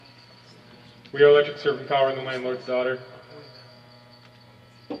We are electric servant power and the landlord's daughter.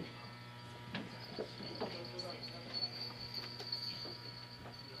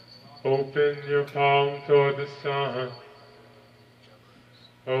 Open your palm toward the sun.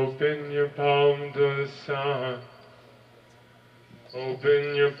 Open your palm to the sun.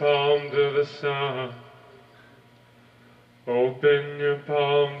 Open your palm to the sun. Open your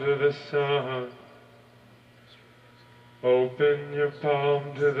palm to the sun. Open your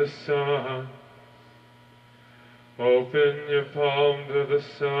palm to the sun. Open your palm to the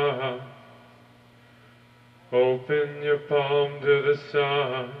sun. Open your palm to the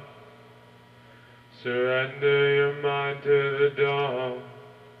sun. Surrender your mind to the dawn.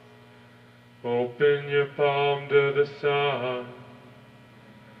 Open your palm to the sun.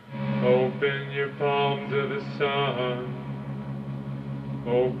 Open your palm to the sun.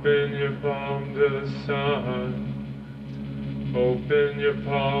 Open your palm to the sun. Open your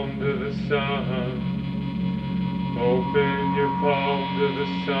palm to the sun. Open your palm to the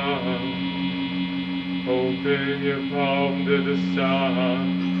sun. Open your palm to the sun.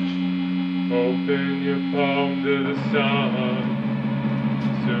 Open your palm to the sun.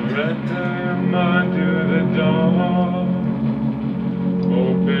 Surrender your mind to the dawn.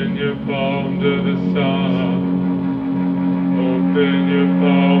 Open your palm to the sun. Open your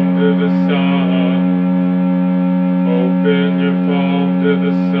palm to the sun. Open your palm to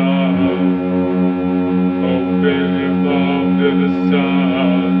the sun. Open your palm to the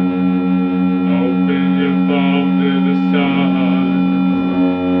sun. Open your palm to the sun.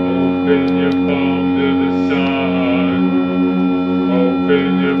 Open your palm to the sun.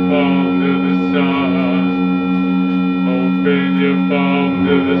 Open your palm to the sun. Open your palm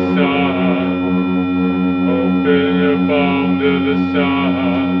to the sun. Open your palm to the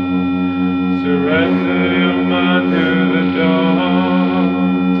sun. Surrender your mind to the dawn.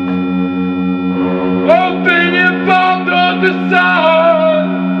 Open your palm toward the sun.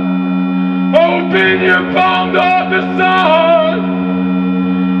 Open your palm toward the sun.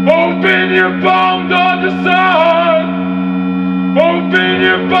 Open your palm toward the sun. Open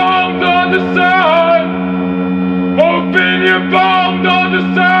your palm toward the sun. Open your palm toward the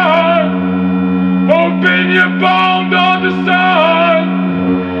sun. Open your palm toward the sun.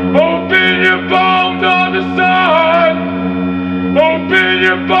 Open your palm toward the sun. Open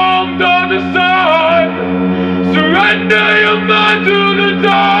your palm toward the sun. Surrender your mind to the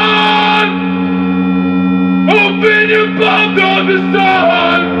dawn. Open your palm toward the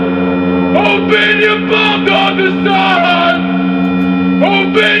sun. Open your palm toward the sun.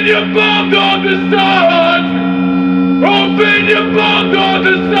 Open your palm toward the sun. Open your palm toward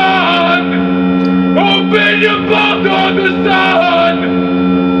the sun. Open your palm toward the sun.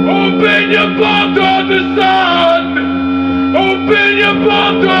 Open your palm toward the sun. Open your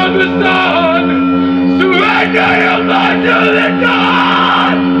palm toward the sun. Surrender your mind to the dawn.